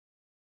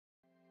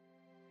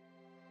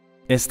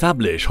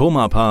Establish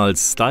HOMAPAL's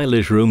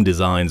stylish room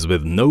designs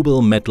with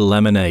noble metal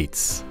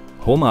laminates.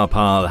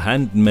 HOMAPAL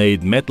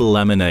Handmade metal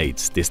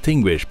laminates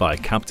distinguished by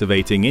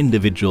captivating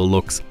individual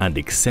looks and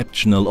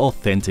exceptional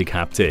authentic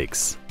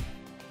haptics.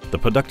 The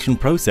production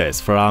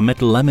process for our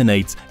metal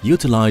laminates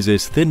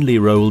utilizes thinly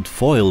rolled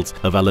foils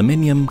of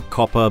aluminium,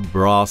 copper,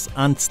 brass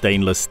and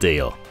stainless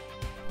steel.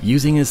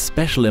 Using a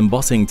special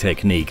embossing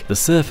technique, the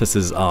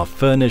surfaces are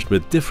furnished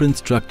with different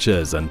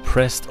structures and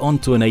pressed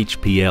onto an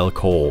HPL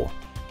core.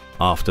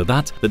 After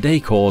that, the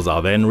decors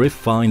are then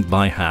refined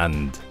by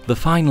hand. The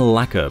final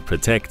lacquer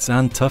protects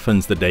and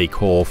toughens the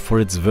decor for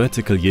its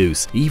vertical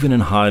use, even in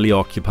highly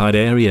occupied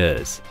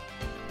areas.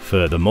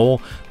 Furthermore,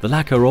 the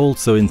lacquer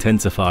also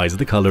intensifies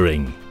the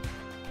coloring.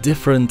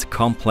 Different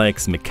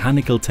complex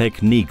mechanical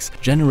techniques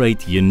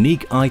generate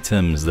unique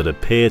items that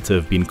appear to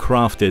have been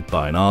crafted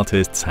by an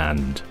artist's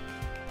hand.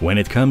 When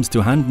it comes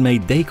to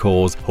handmade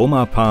decors,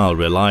 HOMAPAL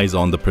relies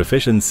on the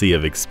proficiency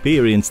of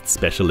experienced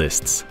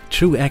specialists.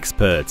 True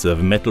experts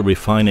of metal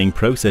refining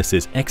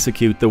processes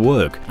execute the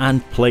work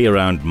and play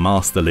around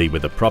masterly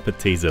with the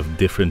properties of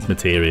different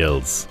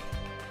materials.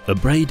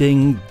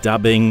 Abrading,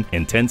 dabbing,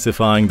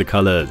 intensifying the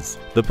colors.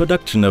 The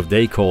production of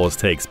decors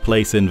takes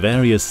place in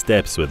various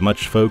steps with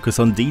much focus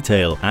on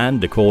detail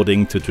and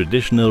according to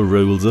traditional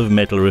rules of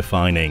metal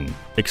refining.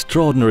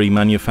 Extraordinary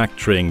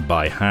manufacturing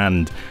by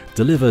hand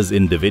delivers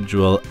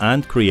individual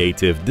and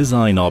creative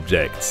design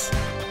objects.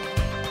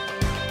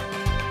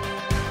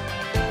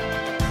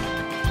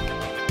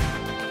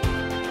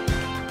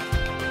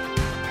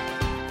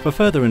 For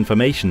further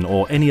information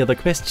or any other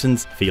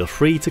questions, feel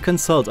free to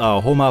consult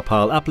our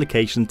HOMAPAL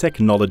Application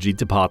Technology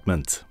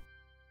Department.